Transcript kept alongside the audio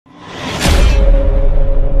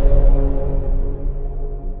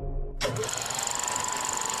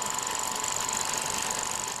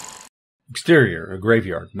Exterior, a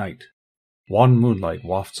graveyard, night. Wan moonlight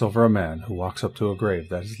wafts over a man who walks up to a grave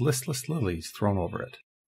that has listless lilies thrown over it.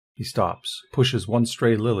 He stops, pushes one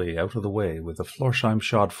stray lily out of the way with a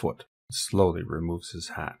Florsheim-shod foot, and slowly removes his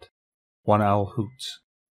hat. One owl hoots.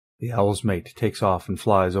 The owl's mate takes off and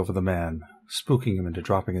flies over the man, spooking him into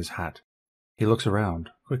dropping his hat. He looks around,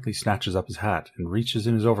 quickly snatches up his hat, and reaches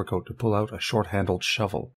in his overcoat to pull out a short-handled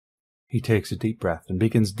shovel. He takes a deep breath and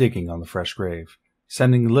begins digging on the fresh grave,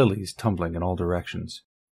 sending lilies tumbling in all directions.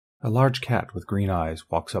 A large cat with green eyes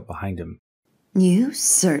walks up behind him. You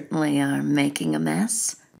certainly are making a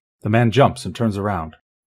mess. The man jumps and turns around,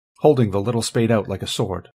 holding the little spade out like a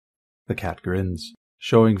sword. The cat grins,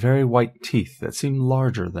 showing very white teeth that seem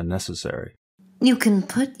larger than necessary. You can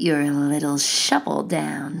put your little shovel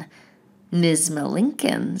down. Ms.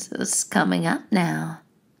 Malikins is coming up now.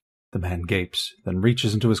 The man gapes, then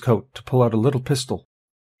reaches into his coat to pull out a little pistol.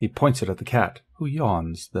 He points it at the cat, who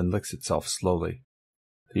yawns, then licks itself slowly.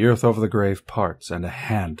 The earth over the grave parts, and a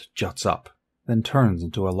hand juts up, then turns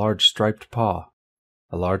into a large striped paw.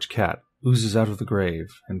 A large cat oozes out of the grave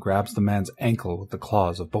and grabs the man's ankle with the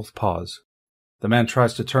claws of both paws. The man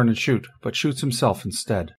tries to turn and shoot, but shoots himself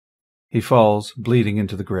instead. He falls, bleeding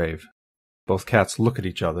into the grave. Both cats look at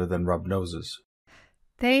each other, then rub noses.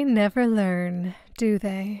 They never learn, do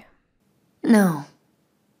they? No.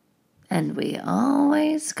 And we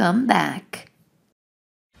always come back.